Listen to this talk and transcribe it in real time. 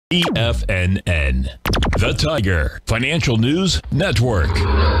TFNN, the Tiger Financial News Network.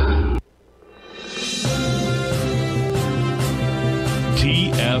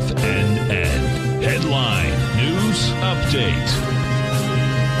 TFNN, Headline News Update.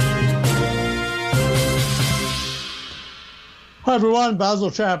 Hi everyone,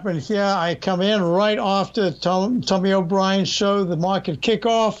 Basil Chapman here. I come in right after Tommy O'Brien's show, the market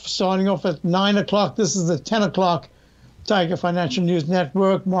kickoff, starting off at 9 o'clock. This is the 10 o'clock Tiger Financial News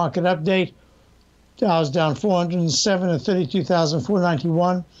Network market update. Dow's down 407 at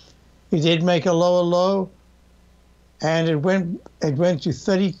 32,491. It did make a lower low, and it went to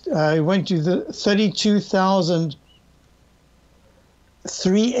the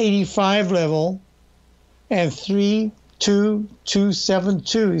 32,385 level, and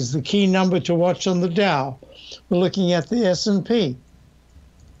 32272 is the key number to watch on the Dow. We're looking at the S&P.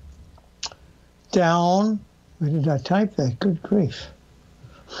 Down, where did I type that? Good grief.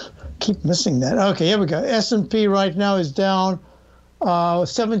 Keep missing that. Okay, here we go. S&P right now is down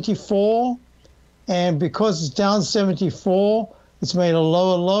 74, and because it's down 74, it's made a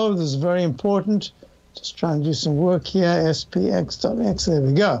lower low. This is very important. Just trying to do some work here. SPX.X, there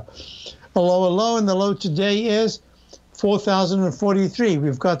we go. A lower low, and the low today is 4,043.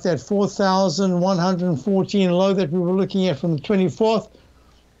 We've got that 4,114 low that we were looking at from the 24th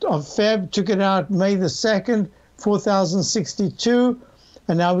of Feb, took it out May the 2nd, 4,062,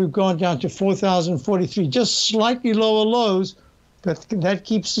 and now we've gone down to 4,043. Just slightly lower lows, but that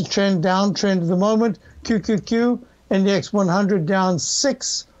keeps the downtrend at the moment. QQQ, index 100 down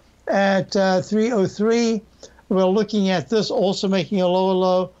 6 at 303. We're looking at this also making a lower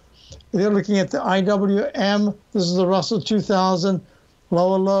low. They're looking at the IWM. This is the Russell 2000,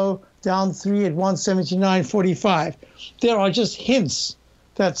 lower low, down 3 at 179.45. There are just hints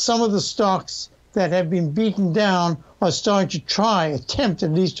that some of the stocks that have been beaten down are starting to attempt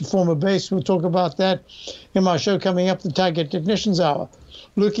at least to form a base. We'll talk about that in my show coming up, the Tiger Technicians Hour.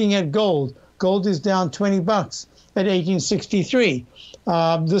 Looking at gold. Gold is down 20 bucks at 1863.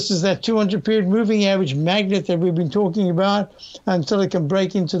 This is that 200-period moving average magnet that we've been talking about until it can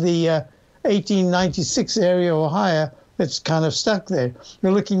break into the 1896 area or higher. It's kind of stuck there.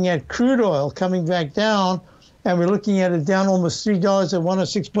 We're looking at crude oil coming back down, and we're looking at it down almost $3 at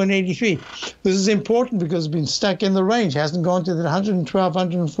 106.83. This is important because it's been stuck in the range. Hasn't gone to the 112,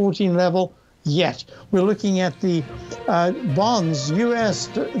 114 level yet. We're looking at the bonds, U.S.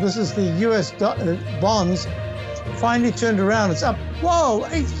 This is the U.S. bonds. Finally turned around. It's up, whoa,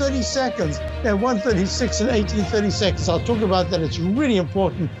 830 seconds at 136 and 1830 seconds. I'll talk about that. It's really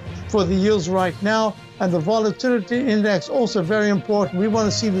important for the yields right now. And the volatility index also very important. We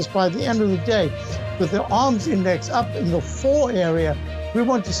want to see this by the end of the day. With the ARMS index up in the 4 area, we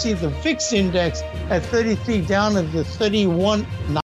want to see the VIX index at 33 down at the 31.